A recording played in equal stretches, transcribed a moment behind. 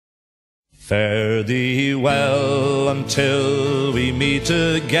Fare thee well until we meet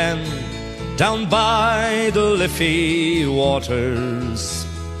again, down by the Liffey waters.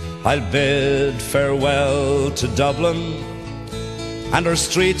 I'll bid farewell to Dublin and her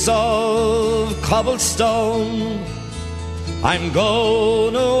streets of cobblestone. I'm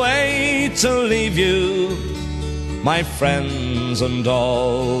going away to leave you, my friends and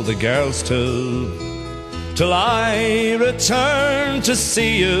all the girls too, till I return to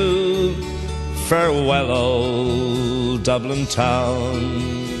see you. Farewell, old Dublin town.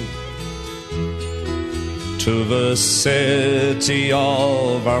 To the city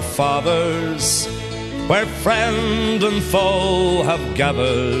of our fathers, where friend and foe have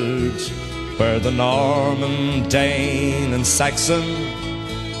gathered, where the Norman, Dane and Saxon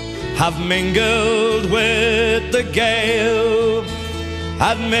have mingled with the Gael,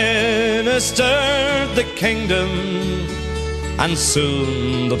 administered the kingdom, and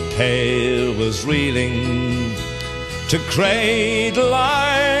soon the Pale was reeling to cradle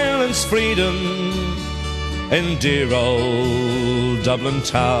Ireland's freedom in dear old Dublin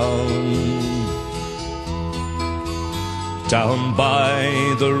town. Down by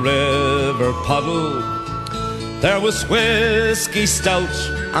the river Puddle, there was whiskey stout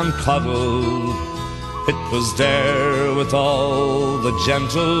and coddle. It was there with all the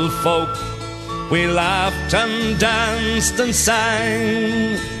gentle folk we laughed and danced and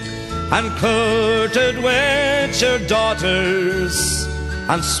sang, and courted with your daughters,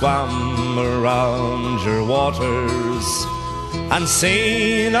 and swam around your waters, and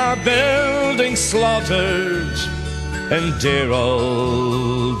seen our buildings slaughtered in dear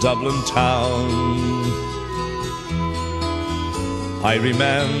old Dublin town. I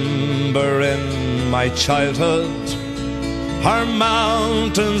remember in my childhood her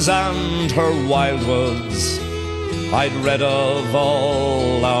mountains and her wildwoods. I'd read of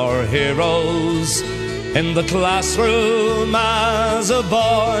all our heroes in the classroom as a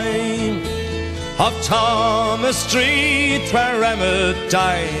boy, of Thomas Street where Emmett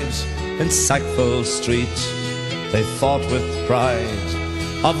died, in Sackville Street they fought with pride,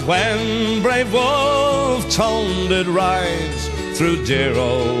 of when brave Wolfe Tone did ride through dear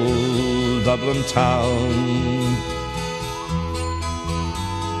old Dublin town.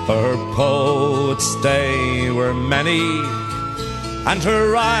 Her poets they were many, and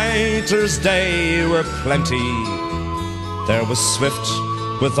her writers they were plenty. There was Swift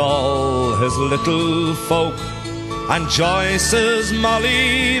with all his little folk, and Joyce's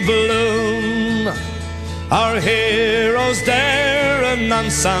Molly Bloom. Our heroes there, an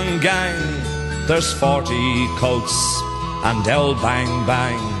unsung gang, there's 40 Coates and El Bang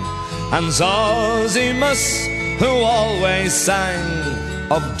Bang, and Zosimus who always sang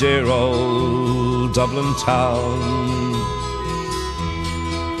of dear old Dublin town.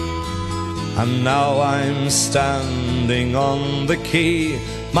 And now I'm standing on the quay,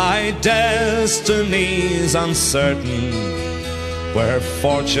 my destiny's uncertain, where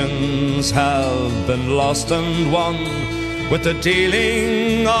fortunes have been lost and won with the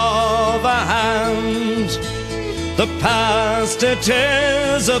dealing of a hand. The past it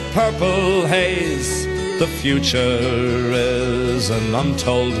is a purple haze, the future is an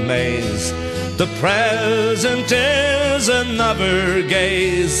untold maze, the present is another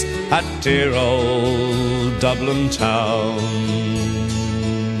gaze at dear old Dublin town.